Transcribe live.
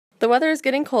The weather is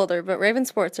getting colder, but Raven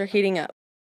sports are heating up.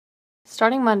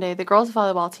 Starting Monday, the girls'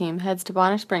 volleyball team heads to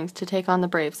Bonner Springs to take on the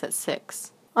Braves at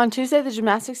 6. On Tuesday, the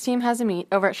gymnastics team has a meet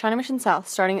over at Shawnee Mission South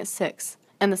starting at 6,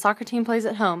 and the soccer team plays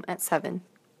at home at 7.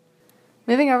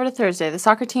 Moving over to Thursday, the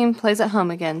soccer team plays at home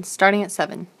again, starting at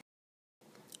 7.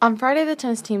 On Friday, the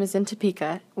tennis team is in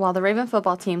Topeka, while the Raven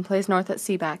football team plays north at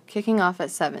Seaback, kicking off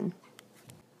at 7.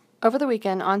 Over the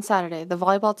weekend, on Saturday, the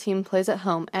volleyball team plays at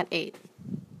home at 8.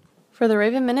 For the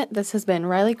Raven Minute, this has been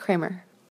Riley Kramer.